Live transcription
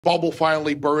bubble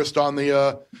finally burst on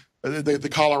the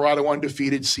Colorado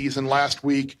undefeated season last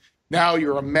week. Now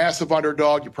you're a massive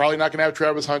underdog. You're probably not going to have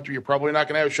Travis Hunter. You're probably not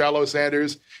going to have Shiloh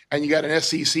Sanders. And you got an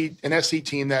SC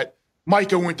team that might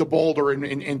go into Boulder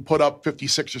and put up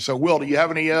 56 or so. Will, do you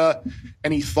have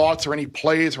any thoughts or any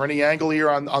plays or any angle here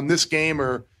on this game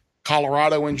or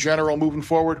Colorado in general moving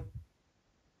forward?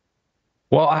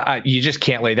 Well, you just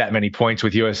can't lay that many points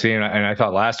with USC. And I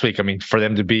thought last week, I mean, for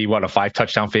them to be, a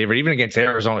 5-touchdown favorite, even against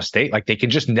Arizona State, like they can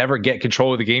just never get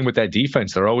control of the game with that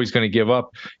defense. They're always going to give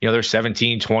up, their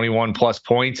 17, 21 plus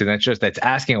points. And that's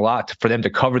asking a lot for them to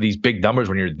cover these big numbers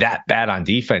when you're that bad on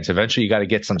defense. Eventually, you got to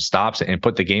get some stops and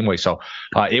put the game away. So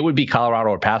it would be Colorado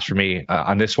or pass for me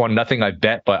on this one. Nothing I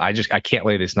bet, but I can't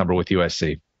lay this number with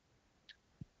USC.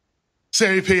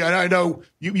 Sammy P, I know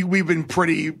we've been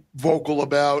pretty vocal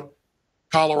about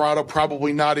Colorado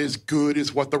probably not as good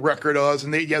as what the record is.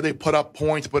 And they put up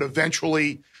points, but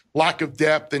eventually lack of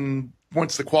depth. And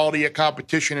once the quality of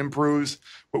competition improves,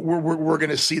 we're going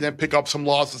to see them pick up some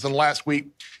losses. And last week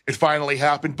it finally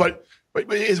happened. But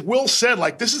as Will said,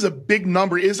 like, this is a big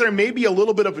number. Is there maybe a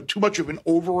little bit of too much of an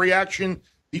overreaction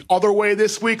the other way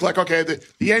this week? Like, okay,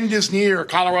 the end is near.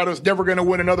 Colorado's never going to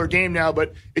win another game now.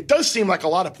 But it does seem like a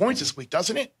lot of points this week,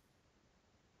 doesn't it?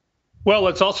 Well,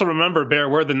 let's also remember, Bear,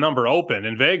 where the number opened.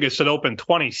 In Vegas, it opened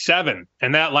 27,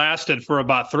 and that lasted for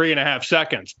about 3.5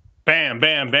 seconds. Bam,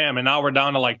 bam, bam, and now we're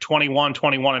down to like 21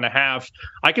 and a half.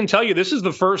 I can tell you this is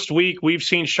the first week we've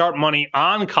seen sharp money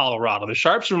on Colorado. The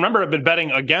Sharps, remember, have been betting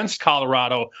against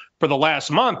Colorado for the last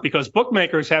month because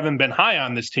bookmakers haven't been high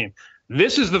on this team.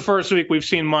 This is the first week we've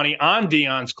seen money on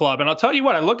Deion's club. And I'll tell you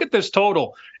what, I look at this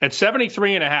total at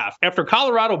 73.5 after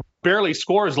Colorado barely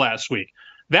scores last week.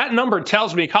 That number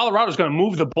tells me Colorado's going to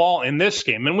move the ball in this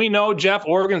game. And we know, Jeff,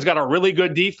 Oregon's got a really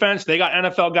good defense. They got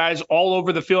NFL guys all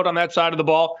over the field on that side of the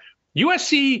ball.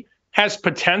 USC has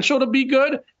potential to be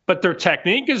good, but their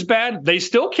technique is bad. They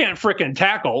still can't frickin'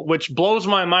 tackle, which blows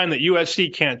my mind that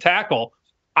USC can't tackle.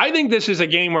 I think this is a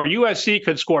game where USC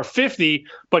could score 50,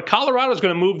 but Colorado's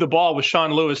going to move the ball with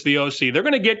Sean Lewis, the OC. They're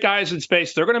going to get guys in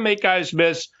space. They're going to make guys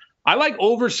miss. I like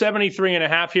over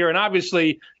 73.5 here. And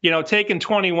obviously, taking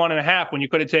 21.5 when you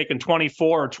could have taken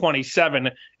 24 or 27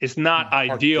 is not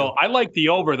ideal. I like the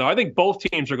over, though. I think both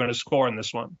teams are going to score in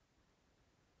this one.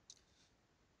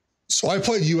 So I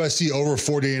played USC over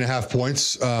 48.5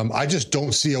 points. I just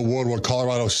don't see a world where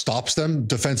Colorado stops them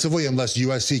defensively unless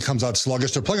USC comes out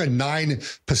sluggish. They're playing a 9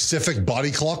 Pacific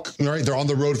body clock, right? They're on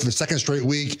the road for the second straight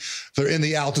week. They're in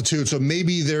the altitude. So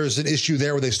maybe there's an issue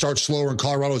there where they start slower and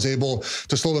Colorado is able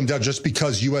to slow them down just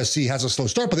because USC has a slow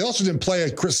start. But they also didn't play a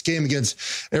crisp game against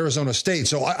Arizona State.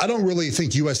 So I don't really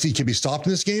think USC can be stopped in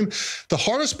this game. The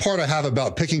hardest part I have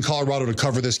about picking Colorado to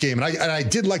cover this game, and I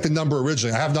did like the number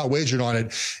originally, I have not wagered on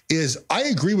it, is I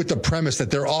agree with the premise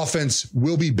that their offense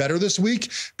will be better this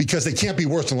week because they can't be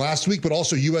worse than last week, but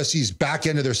also USC's back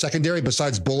end of their secondary,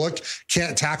 besides Bullock,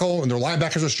 can't tackle and their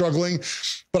linebackers are struggling.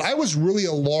 But I was really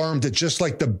alarmed at just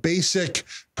like the basic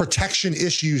protection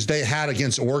issues they had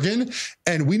against Oregon.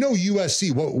 And we know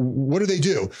USC, what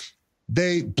do?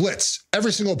 They blitz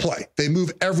every single play. They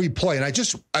move every play.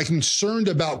 And I'm concerned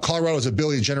about Colorado's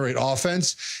ability to generate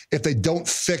offense if they don't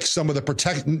fix some of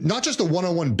the not just the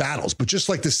one-on-one battles, but just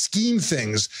like the scheme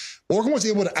things. Oregon was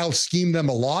able to out-scheme them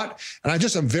a lot. And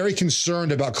I'm very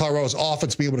concerned about Colorado's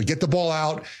offense being able to get the ball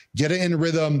out, get it in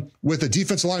rhythm with the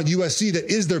defensive line of USC that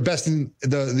is their best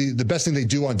the best thing they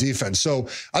do on defense. So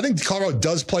I think Colorado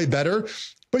does play better.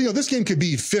 But, this game could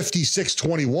be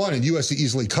 56-21 and USC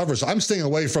easily covers. So I'm staying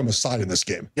away from a side in this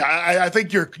game. Yeah, I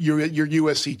think your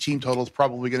USC team total is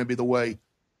probably going to be the way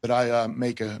that I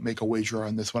make a wager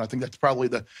on this one. I think that's probably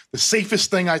the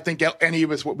safest thing. I think any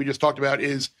of us, what we just talked about,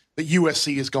 is that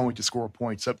USC is going to score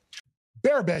points. So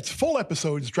Bear Bets full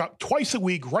episodes drop twice a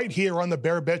week right here on the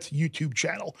Bear Bets YouTube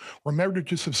channel. Remember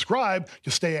to subscribe to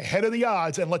stay ahead of the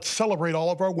odds, and let's celebrate all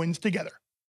of our wins together.